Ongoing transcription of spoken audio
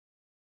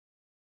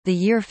The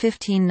year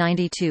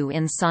 1592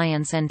 in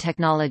science and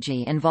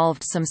technology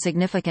involved some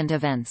significant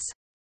events.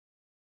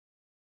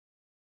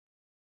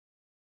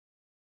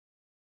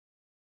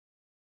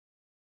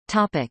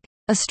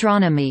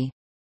 Astronomy.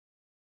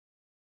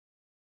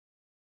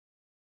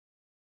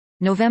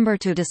 November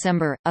to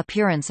December –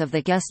 appearance of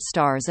the guest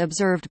stars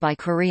observed by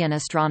Korean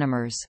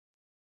astronomers.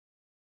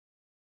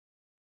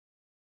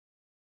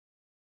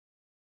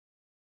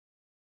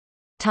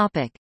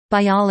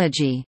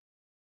 Biology.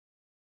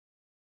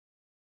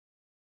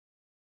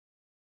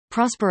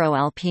 Prospero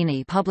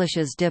Alpini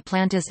publishes De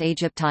Plantis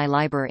Aegypti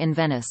Liber in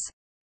Venice.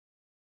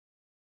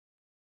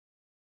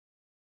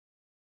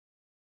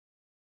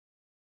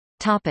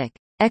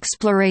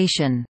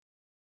 Exploration.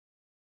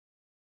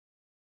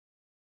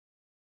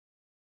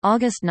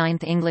 August 9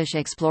 – English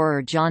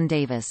explorer John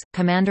Davis,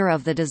 commander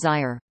of the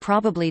Desire,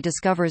 probably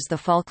discovers the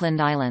Falkland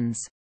Islands.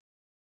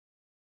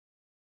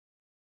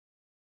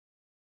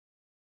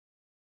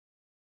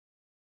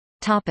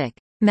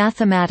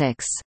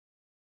 Mathematics.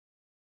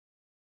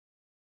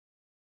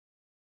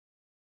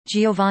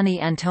 Giovanni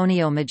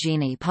Antonio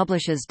Magini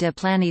publishes De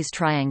Planis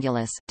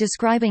Triangulus,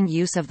 describing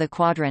use of the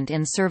quadrant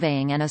in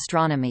surveying and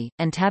astronomy,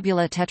 and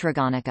Tabula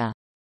Tetragonica.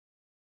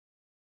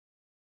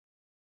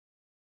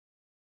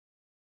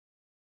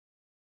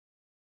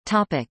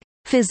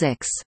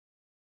 Physics.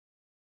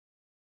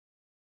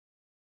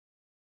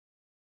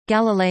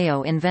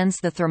 Galileo invents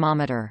the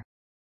thermometer.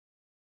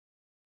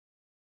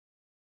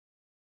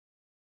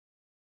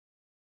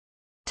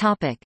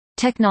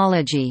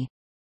 Technology.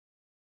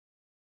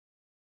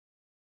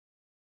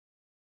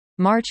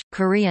 March –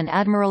 Korean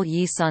Admiral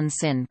Yi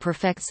Sun-sin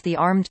perfects the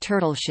armed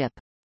turtle ship.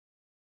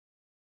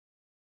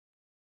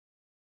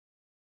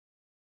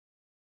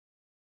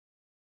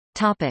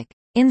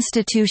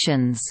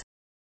 Institutions.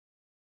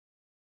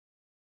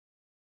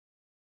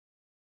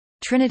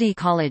 Trinity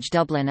College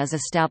Dublin is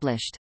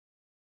established.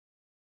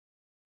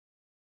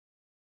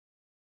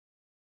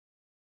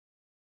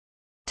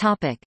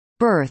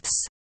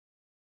 Births.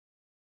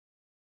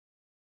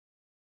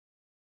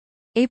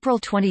 April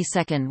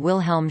 22 –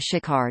 Wilhelm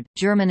Schickard,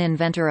 German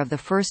inventor of the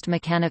first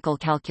mechanical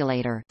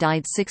calculator,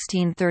 died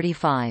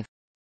 1635.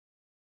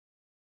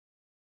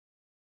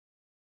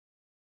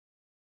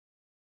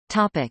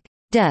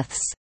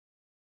 Deaths.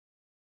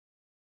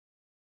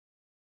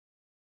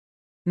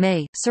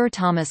 May – Sir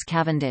Thomas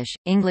Cavendish,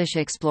 English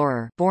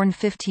explorer, born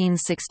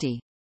 1560.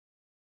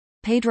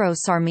 Pedro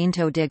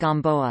Sarmiento de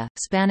Gamboa,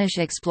 Spanish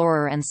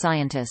explorer and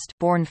scientist,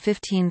 born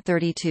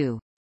 1532.